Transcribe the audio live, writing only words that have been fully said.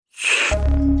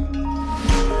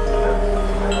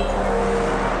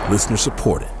Listener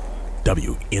supported.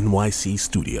 WNYC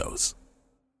Studios.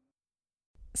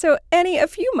 So, Annie, a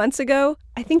few months ago,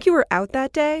 I think you were out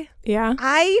that day. Yeah.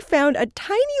 I found a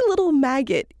tiny little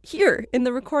maggot here in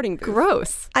the recording booth.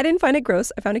 Gross. I didn't find it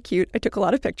gross. I found it cute. I took a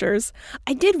lot of pictures.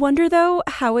 I did wonder, though,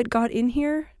 how it got in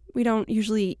here. We don't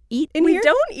usually eat in here. We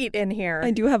don't eat in here.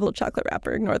 I do have a little chocolate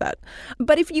wrapper. Ignore that.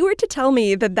 But if you were to tell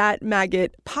me that that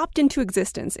maggot popped into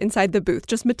existence inside the booth,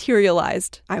 just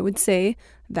materialized, I would say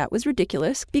that was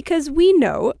ridiculous, because we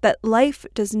know that life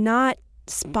does not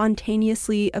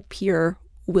spontaneously appear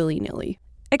willy-nilly.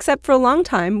 Except for a long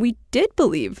time, we did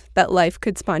believe that life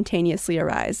could spontaneously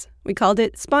arise. We called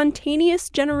it spontaneous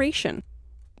generation.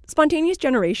 Spontaneous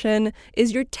generation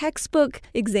is your textbook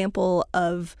example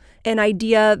of an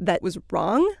idea that was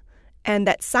wrong and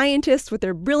that scientists with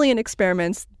their brilliant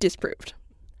experiments disproved.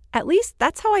 At least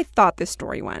that's how I thought this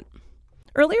story went.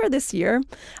 Earlier this year,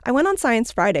 I went on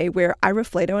Science Friday where Ira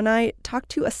Flato and I talked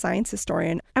to a science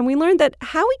historian, and we learned that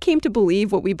how we came to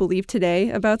believe what we believe today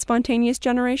about spontaneous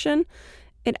generation,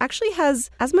 it actually has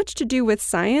as much to do with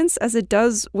science as it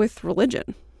does with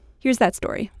religion. Here's that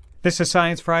story. This is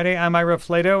Science Friday. I'm Ira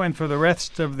Flato, and for the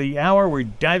rest of the hour, we're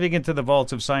diving into the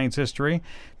vaults of science history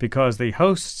because the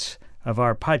hosts of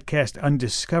our podcast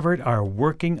Undiscovered are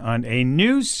working on a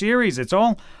new series. It's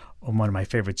all one of my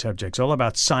favorite subjects, all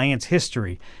about science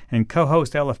history. And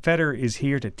co-host Ella Fetter is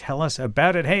here to tell us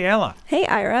about it. Hey, Ella. Hey,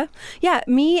 Ira. Yeah,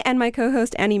 me and my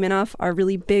co-host Annie Minoff are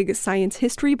really big science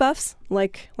history buffs,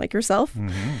 like yourself.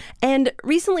 Mm-hmm. And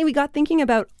recently we got thinking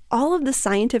about all of the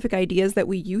scientific ideas that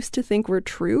we used to think were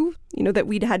true, that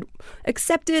we'd had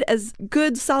accepted as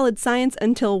good, solid science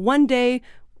until one day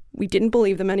we didn't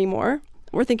believe them anymore.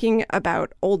 We're thinking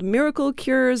about old miracle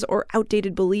cures or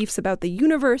outdated beliefs about the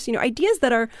universe, ideas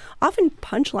that are often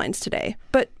punchlines today.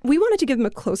 But we wanted to give them a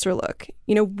closer look.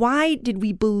 Why did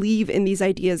we believe in these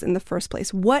ideas in the first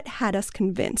place? What had us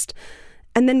convinced?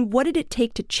 And then what did it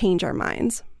take to change our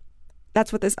minds?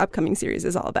 That's what this upcoming series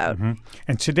is all about. Mm-hmm.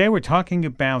 And today we're talking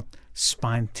about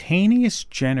spontaneous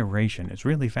generation. It's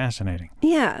really fascinating.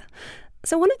 Yeah.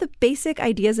 So one of the basic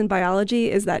ideas in biology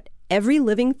is that every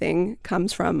living thing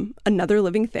comes from another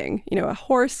living thing. A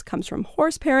horse comes from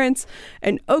horse parents.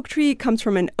 An oak tree comes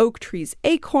from an oak tree's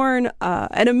acorn.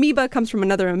 An amoeba comes from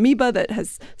another amoeba that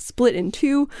has split in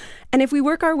two. And if we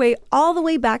work our way all the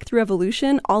way back through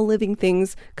evolution, all living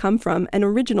things come from an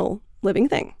original living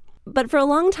thing. But for a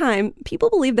long time,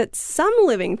 people believed that some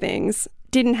living things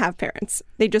didn't have parents.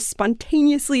 They just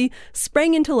spontaneously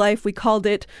sprang into life. We called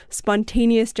it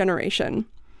spontaneous generation.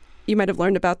 You might have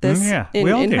learned about this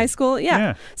in high school.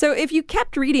 Yeah. So if you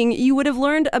kept reading, you would have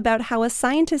learned about how a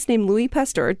scientist named Louis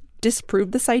Pasteur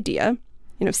disproved this idea.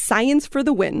 Science for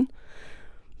the win.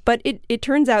 But it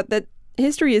turns out that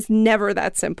history is never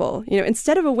that simple.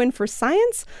 Instead of a win for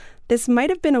science, this might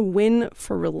have been a win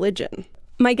for religion.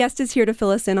 My guest is here to fill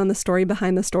us in on the story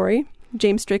behind the story.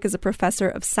 James Strick is a professor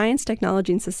of science,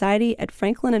 technology, and society at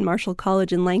Franklin and Marshall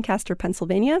College in Lancaster,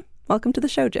 Pennsylvania. Welcome to the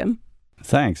show, Jim.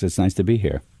 Thanks. It's nice to be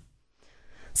here.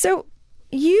 So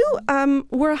you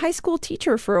were a high school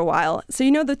teacher for a while, so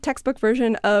you know the textbook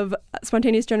version of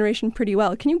spontaneous generation pretty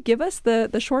well. Can you give us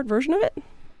the short version of it?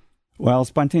 Well,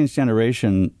 spontaneous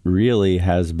generation really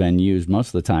has been used most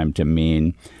of the time to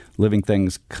mean living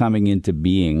things coming into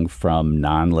being from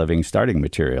non-living starting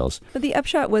materials. But the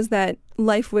upshot was that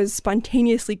life was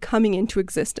spontaneously coming into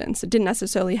existence. It didn't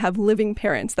necessarily have living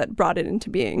parents that brought it into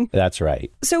being. That's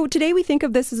right. So today we think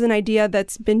of this as an idea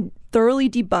that's been thoroughly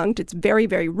debunked. It's very,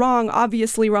 very wrong,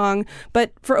 obviously wrong.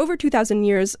 But for over 2,000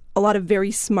 years, a lot of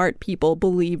very smart people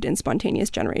believed in spontaneous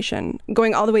generation,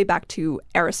 going all the way back to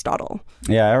Aristotle.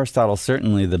 Yeah, Aristotle's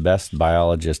certainly the best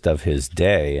biologist of his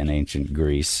day in ancient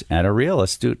Greece and a real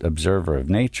astute observer of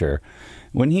nature.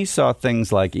 When he saw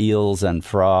things like eels and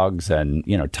frogs and,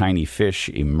 tiny fish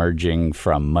emerging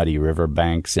from muddy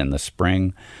riverbanks in the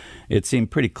spring, it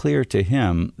seemed pretty clear to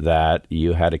him that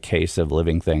you had a case of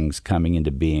living things coming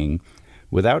into being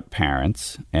without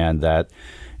parents, and that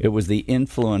it was the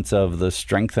influence of the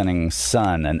strengthening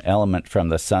sun, an element from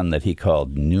the sun that he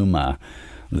called pneuma,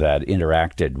 that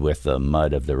interacted with the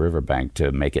mud of the riverbank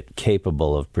to make it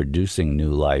capable of producing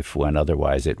new life when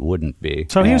otherwise it wouldn't be.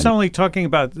 So he was only talking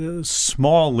about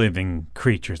small living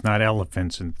creatures, not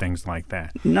elephants and things like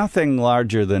that. Nothing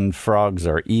larger than frogs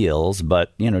or eels,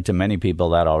 but, to many people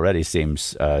that already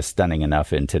seems stunning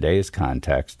enough in today's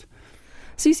context.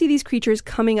 So you see these creatures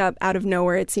coming up out of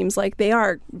nowhere. It seems like they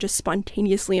are just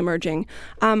spontaneously emerging.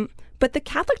 But the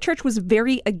Catholic Church was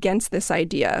very against this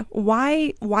idea.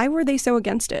 Why were they so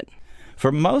against it?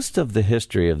 For most of the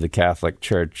history of the Catholic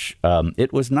Church,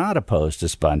 it was not opposed to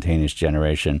spontaneous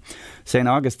generation. St.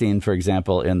 Augustine, for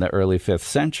example, in the early 5th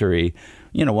century,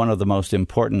 one of the most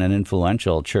important and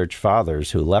influential church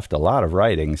fathers who left a lot of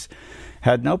writings,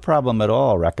 had no problem at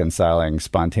all reconciling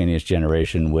spontaneous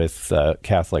generation with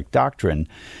Catholic doctrine.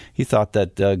 He thought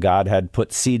that God had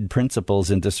put seed principles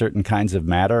into certain kinds of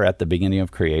matter at the beginning of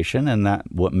creation, and that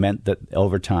meant that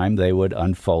over time they would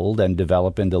unfold and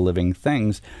develop into living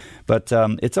things. But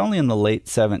it's only in the late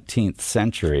 17th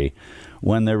century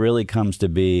when there really comes to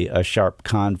be a sharp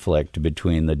conflict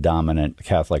between the dominant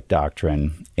Catholic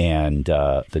doctrine and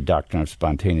the doctrine of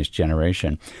spontaneous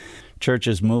generation. Church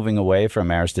is moving away from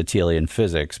Aristotelian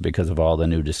physics because of all the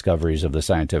new discoveries of the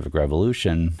scientific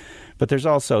revolution, but there's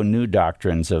also new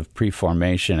doctrines of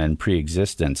preformation and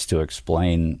preexistence to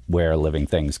explain where living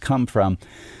things come from.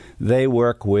 They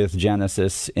work with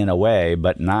Genesis in a way,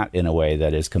 but not in a way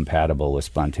that is compatible with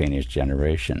spontaneous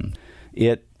generation.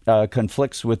 It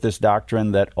conflicts with this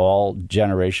doctrine that all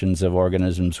generations of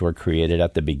organisms were created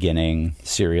at the beginning,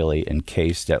 serially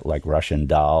encased like Russian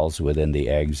dolls within the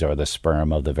eggs or the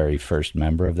sperm of the very first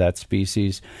member of that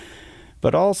species.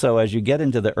 But also, as you get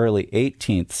into the early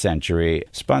 18th century,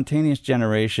 spontaneous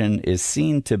generation is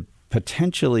seen to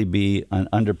potentially be an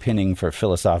underpinning for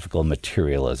philosophical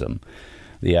materialism.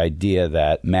 The idea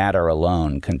that matter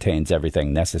alone contains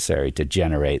everything necessary to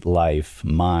generate life,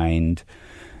 mind,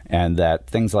 and that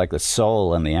things like the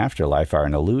soul and the afterlife are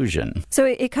an illusion. So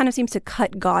it kind of seems to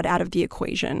cut God out of the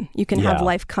equation. You can have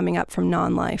life coming up from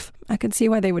non-life. I could see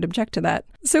why they would object to that.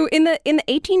 So in the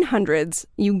 1800s,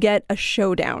 you get a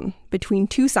showdown between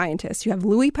two scientists. You have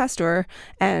Louis Pasteur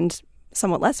and,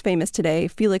 somewhat less famous today,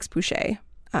 Félix Pouchet,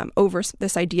 over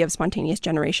this idea of spontaneous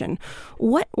generation.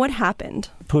 What happened?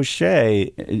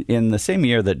 Pouchet, in the same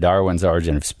year that Darwin's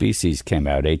Origin of Species came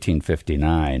out,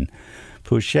 1859,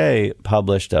 Pouchet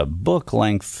published a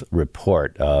book-length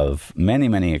report of many,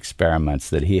 many experiments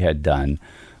that he had done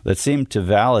that seemed to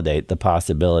validate the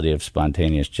possibility of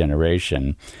spontaneous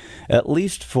generation, at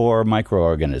least for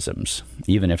microorganisms,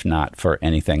 even if not for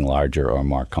anything larger or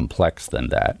more complex than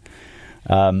that.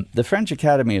 The French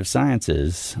Academy of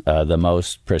Sciences, the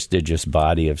most prestigious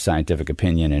body of scientific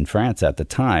opinion in France at the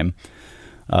time,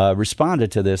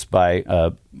 responded to this by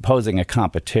posing a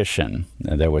competition.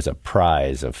 There was a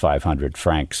prize of 500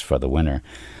 francs for the winner.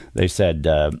 They said,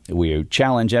 we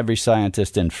challenge every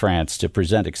scientist in France to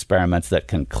present experiments that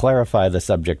can clarify the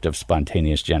subject of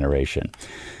spontaneous generation.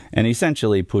 And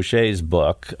essentially, Pouchet's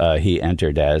book, he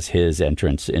entered as his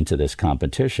entrance into this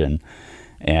competition.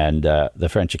 And the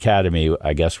French Academy,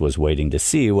 I guess, was waiting to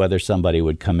see whether somebody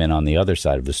would come in on the other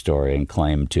side of the story and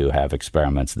claim to have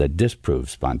experiments that disprove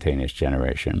spontaneous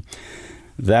generation.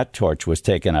 That torch was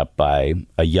taken up by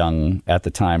a young, at the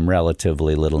time,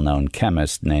 relatively little-known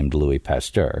chemist named Louis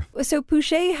Pasteur. So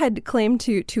Pouchet had claimed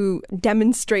to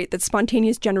demonstrate that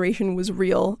spontaneous generation was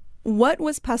real. What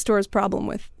was Pasteur's problem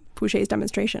with Pouchet's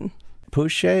demonstration?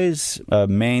 Pouchet's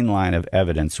main line of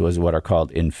evidence was what are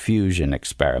called infusion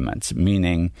experiments,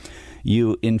 meaning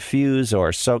you infuse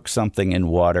or soak something in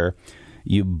water,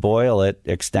 you boil it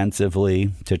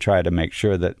extensively to try to make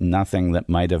sure that nothing that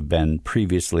might have been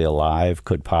previously alive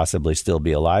could possibly still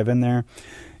be alive in there.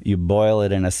 You boil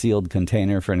it in a sealed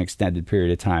container for an extended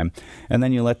period of time, and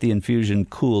then you let the infusion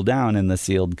cool down in the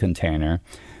sealed container.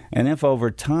 And if over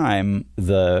time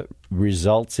the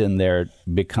results in there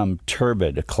become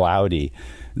turbid, cloudy,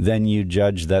 then you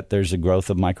judge that there's a growth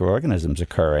of microorganisms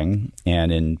occurring.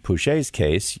 And in Pouchet's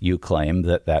case, you claim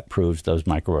that that proves those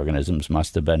microorganisms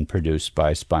must have been produced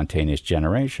by spontaneous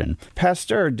generation.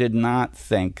 Pasteur did not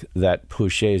think that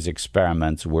Pouchet's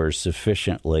experiments were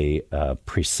sufficiently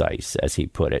precise, as he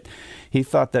put it. He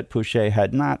thought that Pouchet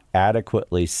had not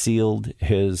adequately sealed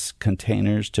his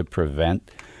containers to prevent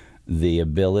the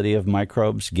ability of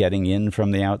microbes getting in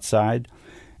from the outside.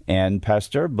 And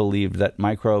Pasteur believed that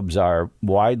microbes are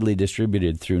widely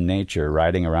distributed through nature,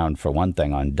 riding around, for one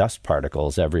thing, on dust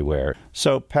particles everywhere.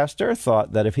 So Pasteur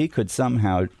thought that if he could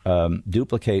somehow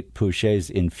duplicate Pouchet's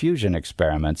infusion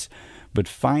experiments, but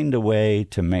find a way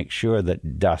to make sure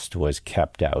that dust was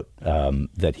kept out,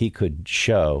 that he could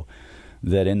show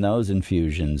that in those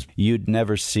infusions, you'd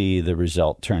never see the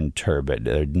result turn turbid.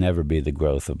 There'd never be the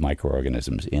growth of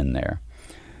microorganisms in there.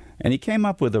 And he came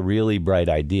up with a really bright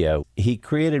idea. He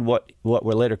created what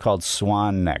were later called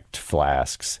swan-necked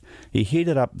flasks. He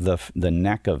heated up the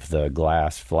neck of the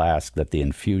glass flask that the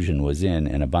infusion was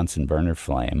in a Bunsen burner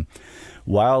flame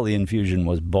while the infusion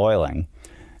was boiling,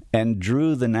 and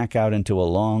drew the neck out into a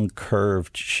long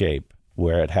curved shape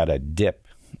where it had a dip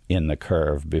in the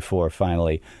curve before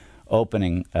finally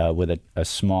opening with a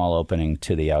small opening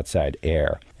to the outside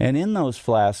air. And in those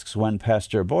flasks, when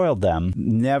Pasteur boiled them,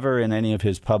 never in any of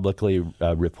his publicly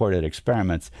reported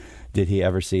experiments did he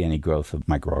ever see any growth of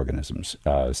microorganisms.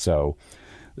 So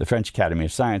the French Academy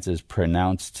of Sciences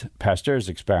pronounced Pasteur's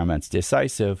experiments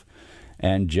decisive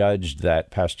and judged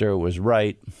that Pasteur was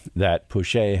right, that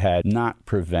Pouchet had not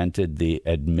prevented the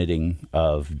admitting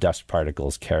of dust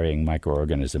particles carrying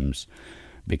microorganisms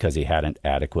because he hadn't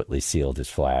adequately sealed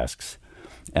his flasks.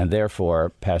 And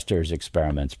therefore, Pasteur's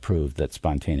experiments proved that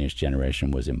spontaneous generation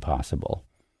was impossible.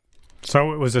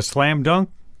 So it was a slam dunk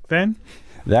then?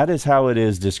 That is how it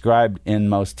is described in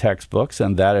most textbooks,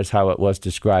 and that is how it was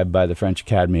described by the French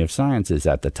Academy of Sciences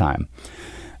at the time.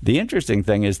 The interesting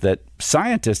thing is that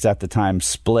scientists at the time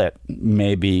split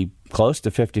maybe close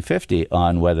to 50-50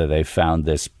 on whether they found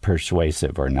this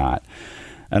persuasive or not.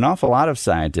 An awful lot of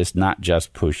scientists, not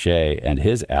just Pouchet and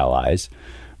his allies,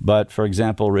 but, for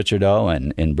example, Richard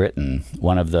Owen in Britain,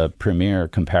 one of the premier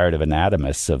comparative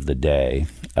anatomists of the day,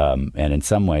 and in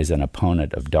some ways an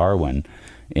opponent of Darwin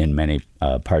in many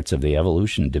parts of the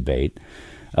evolution debate,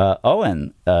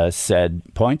 Owen said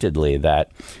pointedly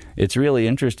that it's really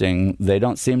interesting. They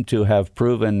don't seem to have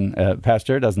proven,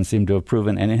 Pasteur doesn't seem to have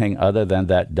proven anything other than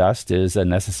that dust is a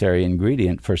necessary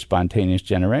ingredient for spontaneous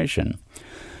generation,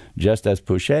 just as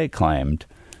Pouchet claimed.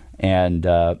 And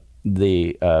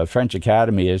the French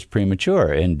Academy is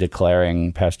premature in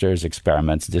declaring Pasteur's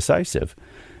experiments decisive.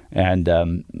 And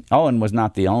Owen was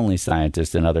not the only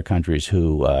scientist in other countries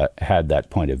who had that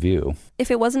point of view. If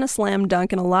it wasn't a slam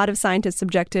dunk and a lot of scientists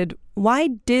objected, why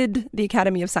did the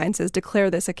Academy of Sciences declare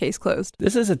this a case closed?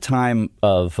 This is a time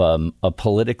of a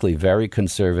politically very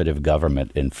conservative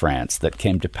government in France that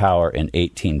came to power in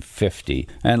 1850.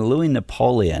 And Louis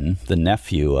Napoleon, the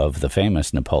nephew of the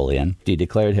famous Napoleon, he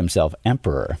declared himself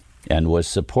emperor and was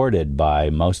supported by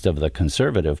most of the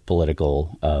conservative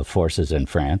political forces in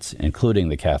France, including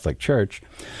the Catholic Church.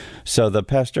 So the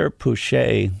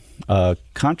Pasteur-Pouchet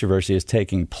controversy is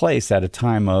taking place at a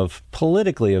time of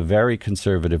politically a very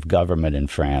conservative government in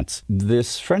France.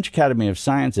 This French Academy of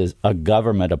Sciences, a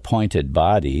government-appointed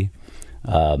body,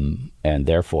 and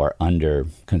therefore under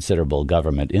considerable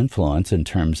government influence in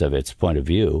terms of its point of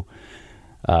view,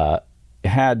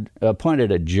 had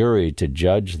appointed a jury to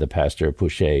judge the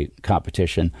Pasteur-Pouchet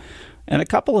competition, and a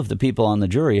couple of the people on the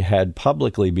jury had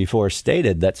publicly before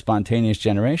stated that spontaneous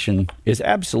generation is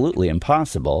absolutely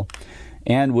impossible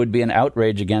and would be an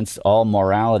outrage against all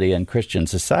morality and Christian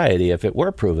society if it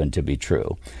were proven to be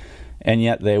true. And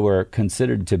yet they were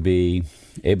considered to be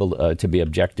able to be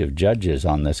objective judges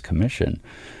on this commission.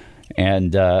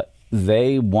 And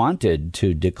they wanted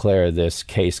to declare this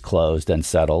case closed and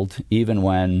settled, even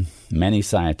when many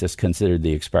scientists considered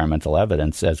the experimental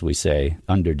evidence, as we say,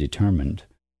 underdetermined.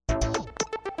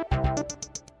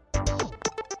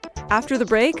 After the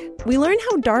break, we learn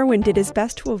how Darwin did his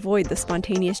best to avoid the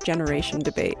spontaneous generation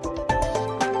debate.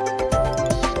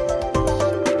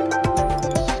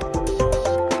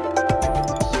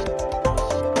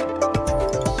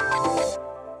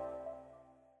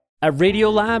 At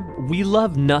Radiolab, we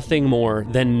love nothing more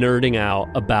than nerding out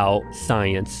about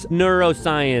science,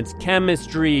 neuroscience,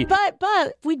 chemistry.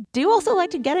 But we do also like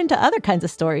to get into other kinds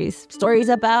of stories. Stories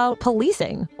about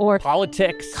policing or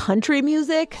Politics, country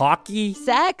music, hockey,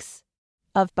 sex,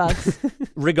 of bugs.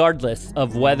 Regardless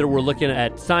of whether we're looking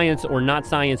at science or not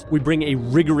science, we bring a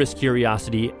rigorous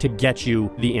curiosity to get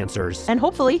you the answers. And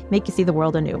hopefully make you see the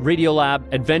world anew.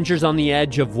 Radiolab, adventures on the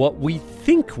edge of what we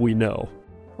think we know.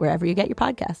 Wherever you get your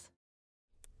podcasts.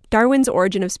 Darwin's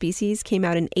Origin of Species came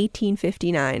out in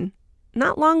 1859,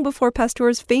 not long before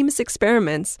Pasteur's famous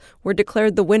experiments were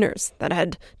declared the winners that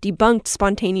had debunked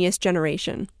spontaneous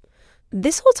generation.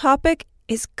 This whole topic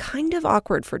is kind of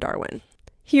awkward for Darwin.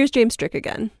 Here's James Strick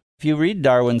again. If you read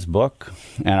Darwin's book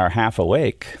and are half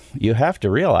awake, you have to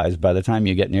realize by the time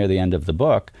you get near the end of the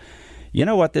book, you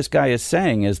know what this guy is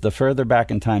saying is the further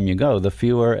back in time you go, the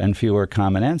fewer and fewer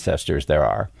common ancestors there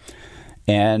are.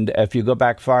 And if you go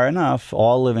back far enough,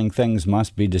 all living things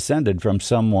must be descended from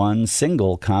some one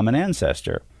single common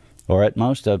ancestor, or at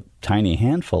most a tiny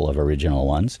handful of original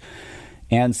ones.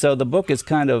 And so the book is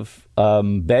kind of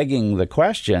begging the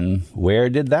question, where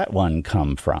did that one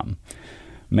come from?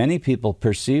 Many people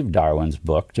perceive Darwin's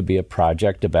book to be a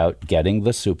project about getting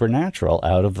the supernatural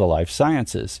out of the life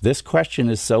sciences. This question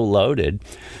is so loaded,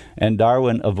 and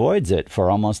Darwin avoids it for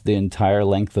almost the entire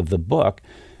length of the book.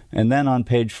 And then on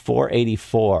page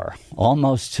 484,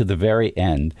 almost to the very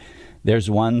end, there's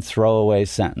one throwaway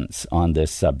sentence on this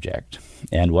subject.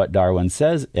 And what Darwin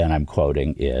says, and I'm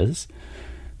quoting, is,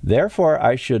 "Therefore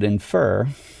I should infer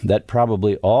that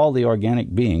probably all the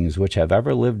organic beings which have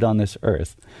ever lived on this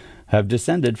earth have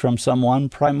descended from some one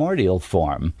primordial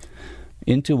form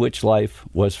into which life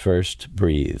was first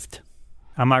breathed.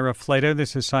 I'm Ira Flato.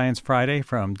 This is Science Friday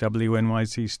from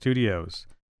WNYC Studios.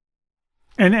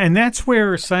 And that's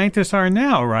where scientists are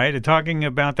now, right? They're talking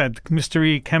about that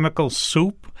mystery chemical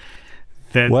soup,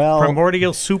 that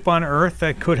primordial soup on Earth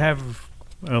that could have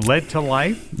led to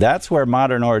life. That's where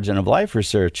modern origin of life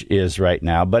research is right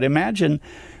now. But imagine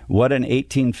what an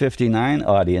 1859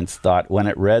 audience thought when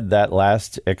it read that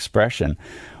last expression,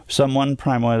 some one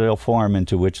primordial form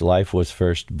into which life was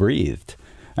first breathed.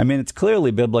 I mean, it's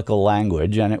clearly biblical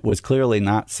language, and it was clearly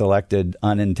not selected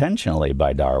unintentionally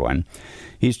by Darwin.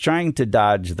 He's trying to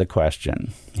dodge the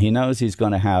question. He knows he's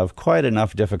going to have quite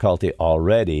enough difficulty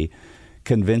already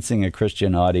convincing a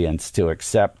Christian audience to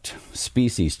accept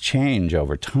species change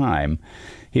over time.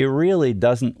 He really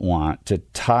doesn't want to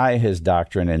tie his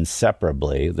doctrine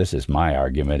inseparably, this is my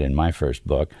argument in my first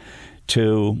book,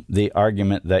 to the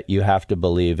argument that you have to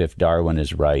believe if Darwin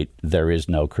is right, there is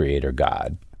no creator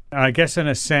God. I guess in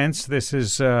a sense, this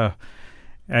is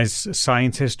as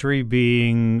science history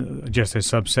being just a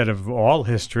subset of all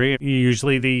history.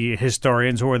 Usually the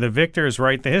historians who are the victors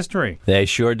write the history. They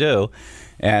sure do.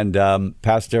 And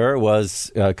Pasteur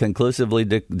was conclusively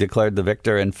declared the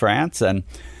victor in France, and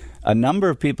a number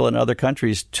of people in other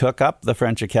countries took up the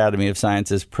French Academy of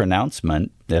Sciences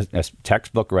pronouncement. As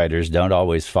textbook writers don't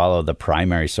always follow the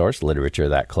primary source literature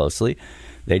that closely.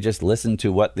 They just listen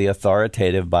to what the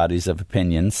authoritative bodies of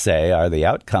opinion say are the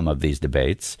outcome of these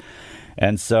debates.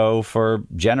 And so for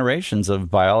generations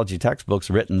of biology textbooks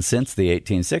written since the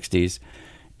 1860s,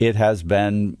 it has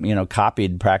been,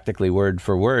 copied practically word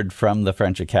for word from the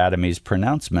French Academy's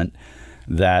pronouncement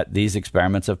that these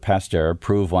experiments of Pasteur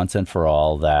prove once and for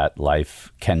all that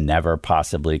life can never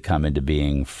possibly come into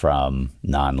being from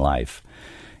non-life.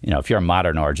 If you're a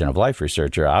modern origin of life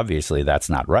researcher, obviously that's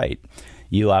not right.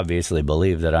 You obviously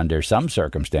believe that under some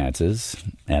circumstances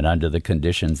and under the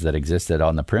conditions that existed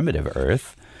on the primitive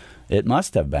Earth, it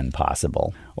must have been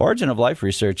possible. Origin of life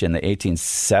research in the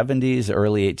 1870s,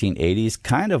 early 1880s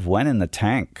kind of went in the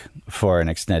tank for an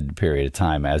extended period of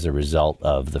time as a result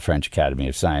of the French Academy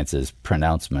of Sciences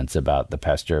pronouncements about the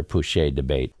Pasteur-Pouchet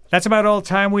debate. That's about all the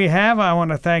time we have. I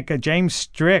want to thank James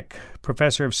Strick,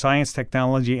 Professor of Science,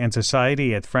 Technology, and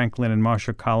Society at Franklin and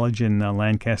Marshall College in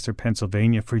Lancaster,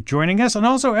 Pennsylvania, for joining us. And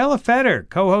also Ella Fetter,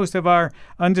 co-host of our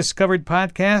Undiscovered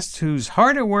podcast, who's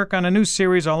hard at work on a new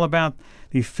series all about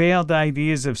the failed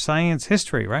ideas of science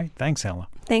history, right? Thanks, Ella.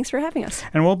 Thanks for having us.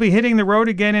 And we'll be hitting the road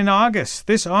again in August.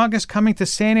 This August, coming to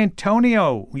San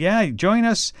Antonio. Yeah, join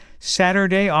us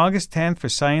Saturday, August 10th for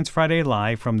Science Friday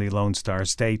Live from the Lone Star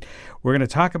State. We're going to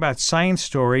talk about science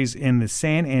stories in the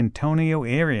San Antonio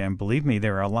area. And believe me,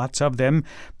 there are lots of them.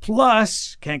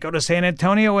 Plus, can't go to San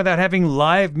Antonio without having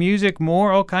live music,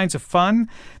 more, all kinds of fun.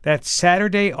 That's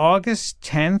Saturday, August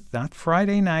 10th, not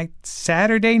Friday night.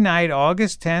 Saturday night,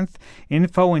 August 10th.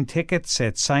 Info and tickets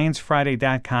at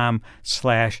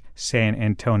sciencefriday.com/San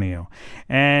Antonio.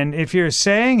 And if you're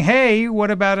saying, hey,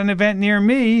 what about an event near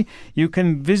me? You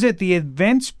can visit the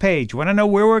events page. Want to know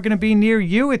where we're going to be near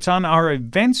you? It's on our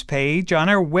events page on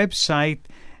our website,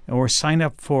 or sign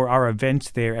up for our events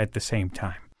there at the same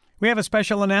time. We have a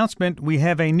special announcement. We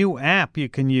have a new app you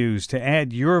can use to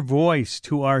add your voice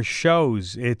to our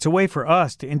shows. It's a way for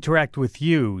us to interact with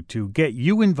you, to get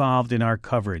you involved in our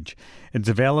coverage. It's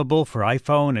available for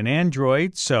iPhone and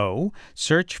Android, so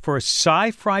search for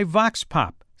Sci-Fi Vox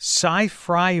Pop.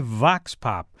 Sci-Fi Vox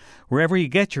Pop. Wherever you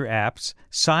get your apps,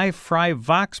 Sci-Fi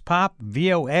Vox Pop,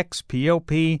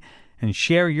 VOXPOP, and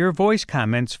share your voice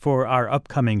comments for our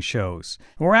upcoming shows.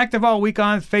 We're active all week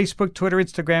on Facebook, Twitter,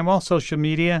 Instagram, all social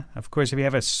media. Of course, if you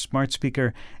have a smart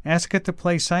speaker, ask it to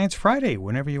play Science Friday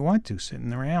whenever you want to.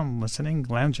 Sitting around, listening,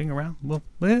 lounging around, we'll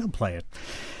play it.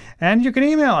 And you can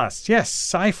email us, yes,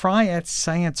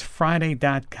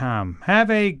 sci-fi@sciencefriday.com. Have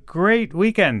a great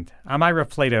weekend. I'm Ira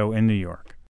Flato in New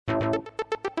York.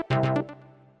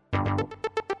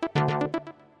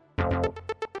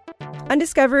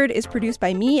 Undiscovered is produced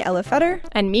by me, Ella Fetter.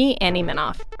 And me, Annie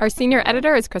Minoff. Our senior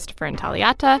editor is Christopher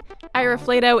Intagliata. Ira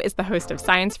Flato is the host of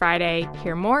Science Friday.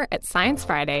 Hear more at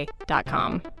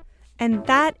sciencefriday.com. And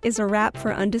that is a wrap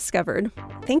for Undiscovered.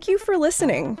 Thank you for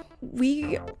listening.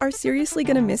 We are seriously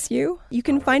going to miss you. You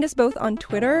can find us both on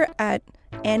Twitter at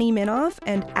Annie Minoff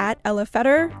and at Ella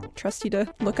Fetter. Trust you to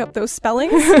look up those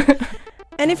spellings.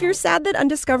 And if you're sad that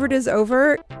Undiscovered is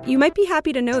over, you might be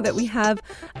happy to know that we have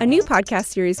a new podcast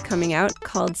series coming out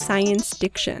called Science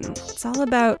Diction. It's all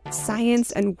about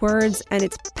science and words, and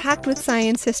it's packed with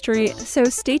science history, so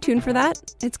stay tuned for that.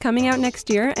 It's coming out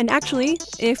next year. And actually,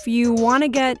 if you want to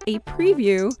get a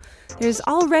preview, there's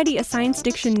already a Science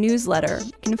Diction newsletter.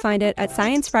 You can find it at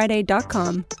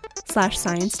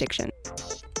sciencefriday.com/science diction.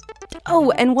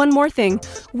 Oh, and one more thing.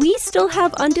 We still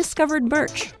have Undiscovered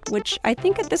merch, which I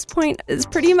think at this point is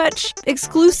pretty much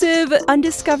exclusive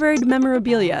Undiscovered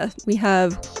memorabilia. We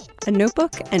have a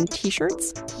notebook and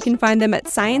t-shirts. You can find them at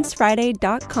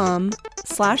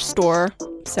sciencefriday.com/store.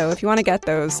 So if you want to get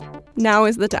those, now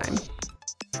is the time.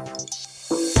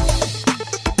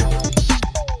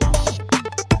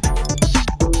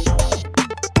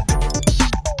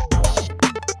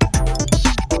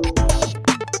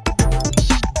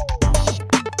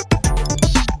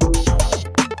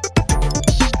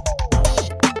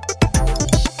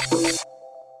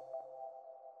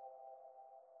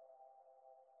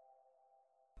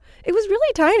 It was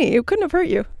really tiny. It couldn't have hurt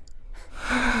you.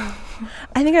 I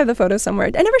think I have the photos somewhere.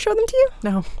 I never showed them to you?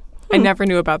 No. I never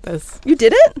knew about this. You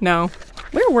didn't? No.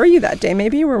 Where were you that day?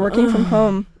 Maybe you were working from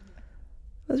home.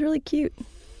 It was really cute.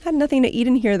 Had nothing to eat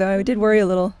in here, though. I did worry a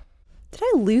little. Did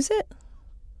I lose it?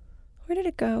 Where did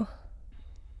it go?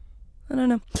 I don't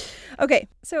know. Okay,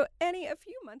 so Annie, a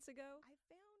few months ago...